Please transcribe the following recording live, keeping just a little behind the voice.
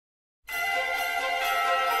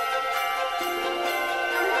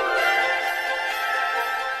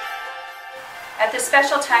At this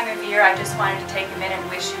special time of year, I just wanted to take a minute and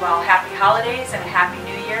wish you all happy holidays and a happy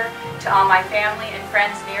new year. To all my family and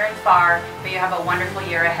friends near and far, may you have a wonderful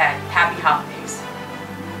year ahead. Happy holidays.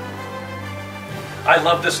 I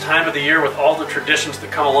love this time of the year with all the traditions that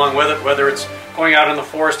come along with it, whether it's going out in the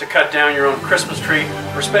forest to cut down your own Christmas tree,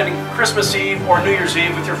 or spending Christmas Eve or New Year's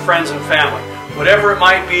Eve with your friends and family. Whatever it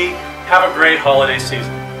might be, have a great holiday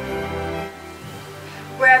season.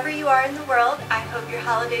 Wherever you are in the world, I hope your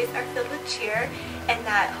holidays are filled with cheer and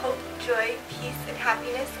that hope, joy, peace, and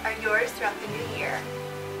happiness are yours throughout the new year.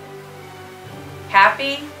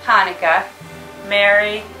 Happy Hanukkah,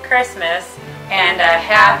 Merry Christmas, and a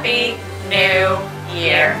Happy New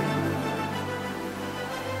Year.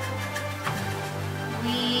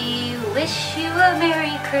 We wish you a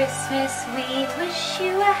Merry Christmas, we wish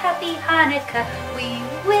you a Happy Hanukkah, we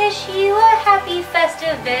wish you a Happy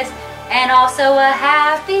Festivus, and also a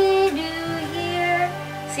Happy New Year.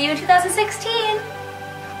 See you in 2016.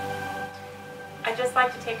 I'd just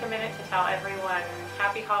like to take a minute to tell everyone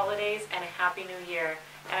happy holidays and a happy new year,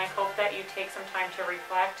 and I hope that you take some time to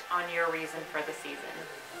reflect on your reason for the season.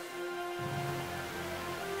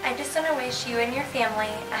 I just want to wish you and your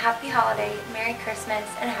family a happy holiday, Merry Christmas,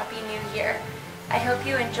 and a Happy New Year. I hope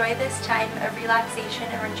you enjoy this time of relaxation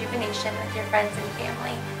and rejuvenation with your friends and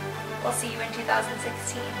family. We'll see you in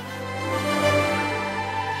 2016.